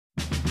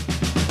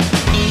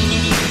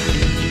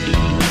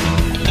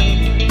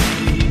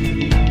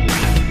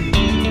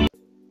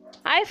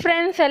Hi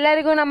friends,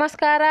 ಎಲ್ಲರಿಗೂ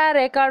ನಮಸ್ಕಾರ.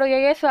 ರೇಖಾ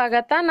ಅಡುಗೆಗೆ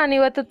ಸ್ವಾಗತ. ನಾನು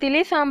ಇವತ್ತು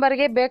ತಿಳಿ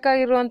ಸಾಂಬಾರಿಗೆ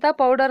ಬೇಕಾಗಿರುವಂಥ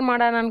ಪೌಡರ್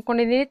ಮಾಡೋಣ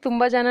ಅಂದ್ಕೊಂಡಿದ್ದೀನಿ.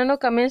 ತುಂಬ ಜನನೂ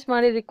ಕಮೆಂಟ್ಸ್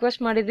ಮಾಡಿ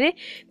ರಿಕ್ವೆಸ್ಟ್ ಮಾಡಿದ್ರಿ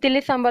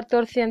ತಿಳಿ ಸಾಂಬಾರು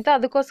ತೋರಿಸಿ ಅಂತ.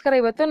 ಅದಕ್ಕೋಸ್ಕರ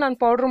ಇವತ್ತು ನಾನು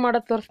ಪೌಡ್ರ್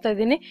ಮಾಡೋದು ತೋರಿಸ್ತಾ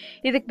ಇದ್ದೀನಿ.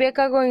 ಇದಕ್ಕೆ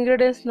ಬೇಕಾಗೋ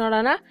ಇಂಗ್ರೀಡಿಯೆಂಟ್ಸ್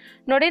ನೋಡೋಣ.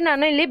 ನೋಡಿ,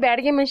 ನಾನು ಇಲ್ಲಿ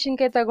ಬ್ಯಾಡಗಿ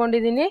ಮೆಣಸಿನ್ಕಾಯಿ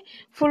ತೊಗೊಂಡಿದ್ದೀನಿ.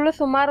 ಫುಲ್ಲು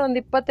ಸುಮಾರು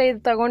ಒಂದು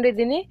 25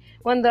 ತೊಗೊಂಡಿದ್ದೀನಿ.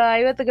 ಒಂದು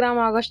 50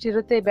 ಗ್ರಾಮ್ ಆಗೋಷ್ಟು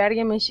ಇರುತ್ತೆ ಈ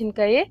ಬ್ಯಾಡಗಿ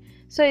ಮೆಣಸಿನ್ಕಾಯಿ.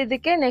 ಸೊ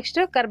ಇದಕ್ಕೆ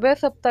ನೆಕ್ಸ್ಟು ಕರ್ಬೇವು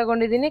ಸೊಪ್ಪು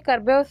ತೊಗೊಂಡಿದ್ದೀನಿ.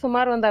 ಕರ್ಬೇವು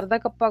ಸುಮಾರು ಒಂದು ಅರ್ಧ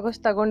ಕಪ್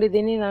ಆಗೋಷ್ಟು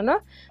ತೊಗೊಂಡಿದ್ದೀನಿ ನಾನು.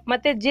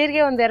 ಮತ್ತು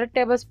ಜೀರಿಗೆ ಒಂದು 2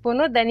 ಟೇಬಲ್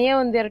ಸ್ಪೂನು, ಧನಿಯಾ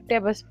ಒಂದು 2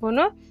 ಟೇಬಲ್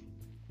ಸ್ಪೂನು,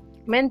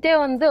 ಮೆಂತ್ಯ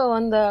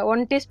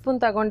ಒಂದು ಟೀ ಸ್ಪೂನ್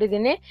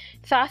ತೊಗೊಂಡಿದ್ದೀನಿ,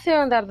 ಸಾಸಿವೆ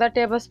ಒಂದು ಅರ್ಧ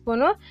ಟೇಬಲ್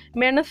ಸ್ಪೂನು,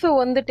 ಮೆಣಸು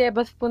 1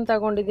 ಟೇಬಲ್ ಸ್ಪೂನ್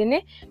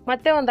ತೊಗೊಂಡಿದ್ದೀನಿ,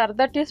 ಮತ್ತು ಒಂದು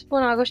ಅರ್ಧ ಟೀ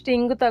ಸ್ಪೂನ್ ಆಗೋಷ್ಟು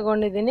ಇಂಗು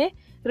ತೊಗೊಂಡಿದ್ದೀನಿ,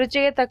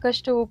 ರುಚಿಗೆ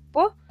ತಕ್ಕಷ್ಟು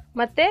ಉಪ್ಪು,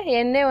 ಮತ್ತು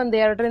ಎಣ್ಣೆ ಒಂದು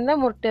 2ರಿಂದ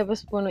 3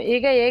 ಟೇಬಲ್ ಸ್ಪೂನು.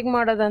 ಈಗ ಹೇಗೆ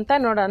ಮಾಡೋದಂತ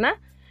ನೋಡೋಣ.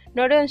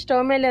 ನೋಡಿ, ಒಂದು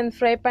ಸ್ಟವ್ ಮೇಲೆ ಒಂದು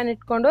ಫ್ರೈ ಪ್ಯಾನ್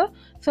ಇಟ್ಕೊಂಡು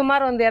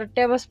ಸುಮಾರು ಒಂದು 2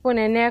 ಟೇಬಲ್ ಸ್ಪೂನ್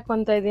ಎಣ್ಣೆ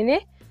ಹಾಕ್ಕೊತಾ ಇದ್ದೀನಿ.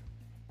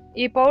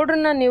 ಈ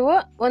ಪೌಡ್ರನ್ನ ನೀವು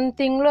ಒಂದು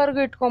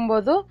ತಿಂಗಳವರೆಗೂ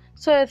ಇಟ್ಕೊಬೋದು.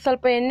 ಸೊ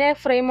ಸ್ವಲ್ಪ ಎಣ್ಣೆ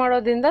ಫ್ರೈ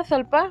ಮಾಡೋದ್ರಿಂದ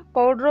ಸ್ವಲ್ಪ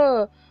ಪೌಡ್ರು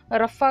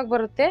ರಫ್ ಆಗಿ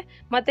ಬರುತ್ತೆ.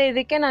 ಮತ್ತು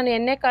ಇದಕ್ಕೆ ನಾನು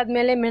ಎಣ್ಣೆ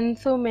ಕಾದ್ಮೇಲೆ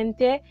ಮೆಣಸು,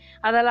 ಮೆಂತ್ಯ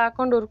ಅದೆಲ್ಲ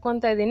ಹಾಕ್ಕೊಂಡು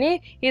ಹುರ್ಕೊತಾ ಇದ್ದೀನಿ.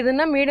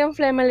 ಇದನ್ನು ಮೀಡಿಯಮ್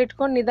ಫ್ಲೇಮಲ್ಲಿ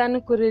ಇಟ್ಕೊಂಡು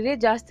ನಿಧಾನಕ್ಕೆ ಹುರಿರಿ.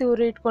 ಜಾಸ್ತಿ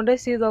ಉರಿ ಇಟ್ಕೊಂಡ್ರೆ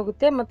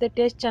ಸೀದೋಗುತ್ತೆ ಮತ್ತು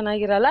ಟೇಸ್ಟ್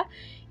ಚೆನ್ನಾಗಿರಲ್ಲ.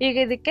 ಈಗ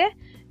ಇದಕ್ಕೆ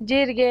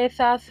ಜೀರಿಗೆ,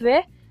 ಸಾಸಿವೆ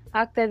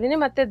ಹಾಕ್ತಾಯಿದ್ದೀನಿ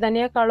ಮತ್ತು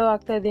ಧನಿಯಾ ಕಾಳು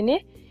ಹಾಕ್ತಾಯಿದ್ದೀನಿ.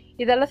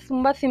 ಇದೆಲ್ಲ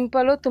ತುಂಬ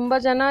ಸಿಂಪಲ್ಲು. ತುಂಬ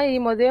ಜನ ಈ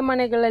ಮದುವೆ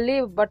ಮನೆಗಳಲ್ಲಿ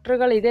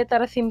ಭಟ್ರುಗಳು ಇದೇ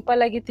ಥರ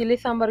ಸಿಂಪಲ್ಲಾಗಿ ತಿಳಿ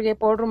ಸಾಂಬಾರಿಗೆ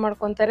ಪೌಡ್ರ್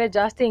ಮಾಡ್ಕೊತಾರೆ.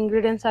 ಜಾಸ್ತಿ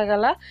ಇಂಗ್ರೀಡಿಯೆಂಟ್ಸ್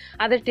ಆಗೋಲ್ಲ,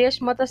 ಆದರೆ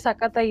ಟೇಸ್ಟ್ ಮಾತ್ರ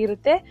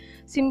ಸಖತ್ತಾಗಿರುತ್ತೆ.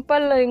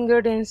 Simple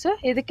ingredients.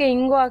 ಇದಕ್ಕೆ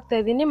ಇಂಗು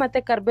ಹಾಕ್ತಾಯಿದ್ದೀನಿ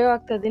ಮತ್ತು ಕರ್ಬೇವು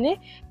ಹಾಕ್ತಾಯಿದ್ದೀನಿ.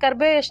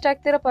 ಕರ್ಬೇವು ಎಷ್ಟು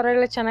ಹಾಕ್ತಿರೋ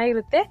ಪರವಾಗಿಲ್ಲ,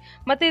 ಚೆನ್ನಾಗಿರುತ್ತೆ.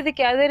 ಮತ್ತು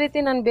ಇದಕ್ಕೆ ಯಾವುದೇ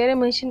ರೀತಿ ನಾನು ಬೇರೆ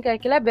ಮೆಣಸಿನ್ಕಾಯಿ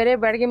ಹಾಕಿಲ್ಲ, ಬೇರೆ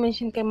ಬ್ಯಾಡಗಿ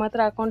ಮೆಣಸಿನ್ಕಾಯಿ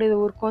ಮಾತ್ರ ಹಾಕ್ಕೊಂಡು ಇದು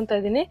ಹುರ್ಕೊತಾ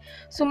ಇದ್ದೀನಿ.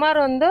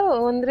 ಸುಮಾರು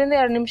 1ರಿಂದ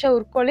 2 ನಿಮಿಷ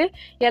ಹುರ್ಕೊಳ್ಳಿ.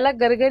 ಎಲ್ಲ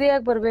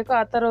ಗರಿಗರಿಯಾಗಿ ಬರಬೇಕು,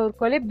 ಆ ಥರ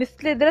ಹುರ್ಕೊಳ್ಳಿ.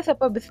 ಬಿಸಿಲಿದ್ರೆ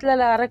ಸ್ವಲ್ಪ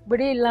ಬಿಸಿಲೆಲ್ಲ ಆರಕ್ಕೆ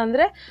ಬಿಡಿ,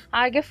 ಇಲ್ಲಾಂದರೆ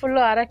ಹಾಗೆ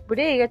ಫುಲ್ಲು ಆರಕ್ಕೆ ಬಿಡಿ.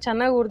 ಈಗ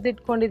ಚೆನ್ನಾಗಿ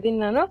ಹುರಿದಿಟ್ಕೊಂಡಿದ್ದೀನಿ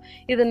ನಾನು.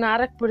 ಇದನ್ನು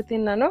ಆರಕ್ಕೆ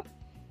ಬಿಡ್ತೀನಿ ನಾನು.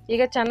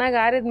 ಈಗ ಚೆನ್ನಾಗಿ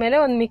ಆರಿದ ಮೇಲೆ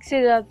ಒಂದು ಮಿಕ್ಸಿ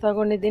ಜಾರ್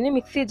ತೊಗೊಂಡಿದ್ದೀನಿ.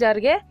 ಮಿಕ್ಸಿ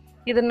ಜಾರ್ಗೆ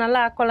ಇದನ್ನೆಲ್ಲ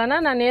ಹಾಕ್ಕೊಳ್ಳೋಣ.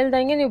 ನಾನು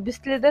ಹೇಳ್ದಂಗೆ ನೀವು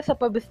ಬಿಸಿಲಿದ್ರೆ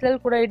ಸ್ವಲ್ಪ ಬಿಸಿಲಲ್ಲಿ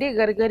ಕೂಡ ಇಡಿ,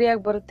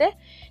 ಗರಿಗರಿಯಾಗಿ ಬರುತ್ತೆ.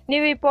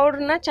 ನೀವು ಈ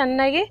ಪೌಡ್ರನ್ನ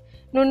ಚೆನ್ನಾಗಿ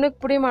ನುಣ್ಣಗೆ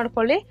ಪುಡಿ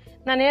ಮಾಡ್ಕೊಳ್ಳಿ.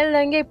 ನಾನು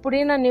ಹೇಳ್ದಂಗೆ ಈ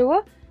ಪುಡಿನ ನೀವು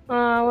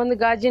ಒಂದು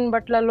ಗಾಜಿನ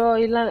ಬಟ್ಲಲ್ಲೋ,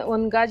 ಇಲ್ಲ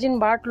ಒಂದು ಗಾಜಿನ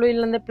ಬಾಟ್ಲು,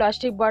 ಇಲ್ಲಾಂದರೆ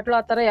ಪ್ಲಾಸ್ಟಿಕ್ ಬಾಟ್ಲು,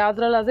 ಆ ಥರ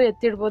ಯಾವುದ್ರಲ್ಲಾದರೂ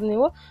ಎತ್ತಿಡ್ಬೋದು.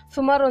 ನೀವು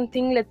ಸುಮಾರು 1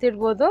 ತಿಂಗಳು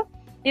ಎತ್ತಿಡ್ಬೋದು.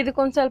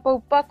 ಇದಕ್ಕೊಂದು ಸ್ವಲ್ಪ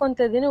ಉಪ್ಪು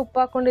ಹಾಕ್ಕೊತಾ ಇದ್ದೀನಿ. ಉಪ್ಪು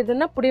ಹಾಕ್ಕೊಂಡು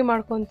ಇದನ್ನು ಪುಡಿ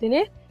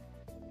ಮಾಡ್ಕೊತೀನಿ.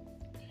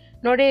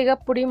 ನೋಡಿ, ಈಗ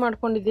ಪುಡಿ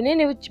ಮಾಡ್ಕೊಂಡಿದ್ದೀನಿ.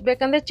 ನೀವು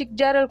ಬೇಕಂದರೆ ಚಿಕ್ಕ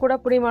ಜಾರಲ್ಲಿ ಕೂಡ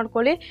ಪುಡಿ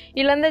ಮಾಡ್ಕೊಳ್ಳಿ.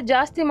 ಇಲ್ಲಾಂದರೆ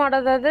ಜಾಸ್ತಿ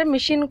ಮಾಡೋದಾದರೆ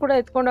ಮಿಷಿನ್ ಕೂಡ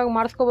ಎತ್ಕೊಂಡೋಗಿ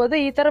ಮಾಡಿಸ್ಕೋಬೋದು.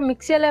 ಈ ಥರ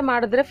ಮಿಕ್ಸಿಯಲ್ಲೇ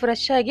ಮಾಡಿದ್ರೆ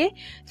ಫ್ರೆಶ್ ಆಗಿ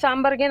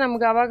ಸಾಂಬಾರಿಗೆ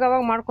ನಮ್ಗೆ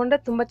ಅವಾಗವಾಗ ಮಾಡಿಕೊಂಡ್ರೆ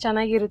ತುಂಬ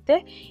ಚೆನ್ನಾಗಿರುತ್ತೆ.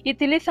 ಈ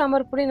ತಿಳಿ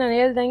ಸಾಂಬಾರು ಪುಡಿ ನಾನು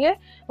ಹೇಳ್ದಂಗೆ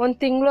 1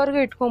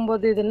 ತಿಂಗಳವರೆಗೂ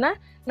ಇಟ್ಕೊಬೋದು.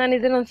 ನಾನು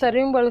ಇದನ್ನೊಂದು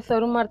ಸರ್ವಿಂಗ್ ಬೌಲ್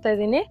ಸರ್ವ್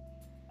ಮಾಡ್ತಾಯಿದ್ದೀನಿ.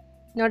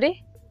 ನೋಡಿ,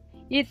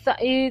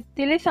 ಈ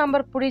ತಿಳಿ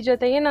ಸಾಂಬಾರು ಪುಡಿ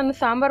ಜೊತೆಗೆ ನಾನು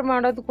ಸಾಂಬಾರು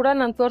ಮಾಡೋದು ಕೂಡ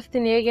ನಾನು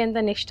ತೋರಿಸ್ತೀನಿ ಹೇಗೆ ಅಂತ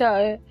ನೆಕ್ಸ್ಟ್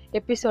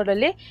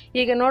ಎಪಿಸೋಡಲ್ಲಿ.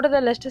 ಈಗ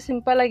ನೋಡೋದಲ್ಲ ಎಷ್ಟು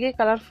ಸಿಂಪಲ್ಲಾಗಿ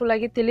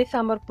ಕಲರ್ಫುಲ್ಲಾಗಿ ತಿಳಿ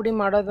ಸಾಂಬಾರು ಪುಡಿ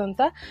ಮಾಡೋದು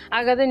ಅಂತ.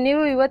 ಹಾಗಾದರೆ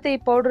ನೀವು ಇವತ್ತೇ ಈ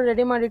ಪೌಡ್ರ್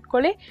ರೆಡಿ ಮಾಡಿ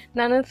ಇಟ್ಕೊಳ್ಳಿ.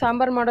 ನಾನು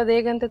ಸಾಂಬಾರು ಮಾಡೋದು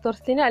ಹೇಗಂತ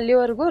ತೋರಿಸ್ತೀನಿ.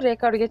 ಅಲ್ಲಿವರೆಗೂ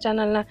ರೇಖಾ ಅಡುಗೆ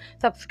ಚಾನಲ್ನ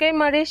ಸಬ್ಸ್ಕ್ರೈಬ್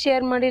ಮಾಡಿ,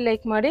 ಶೇರ್ ಮಾಡಿ,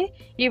 ಲೈಕ್ ಮಾಡಿ.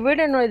 ಈ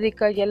ವಿಡಿಯೋ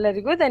ನೋಡೋದಕ್ಕಾಗಿ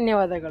ಎಲ್ಲರಿಗೂ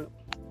ಧನ್ಯವಾದಗಳು.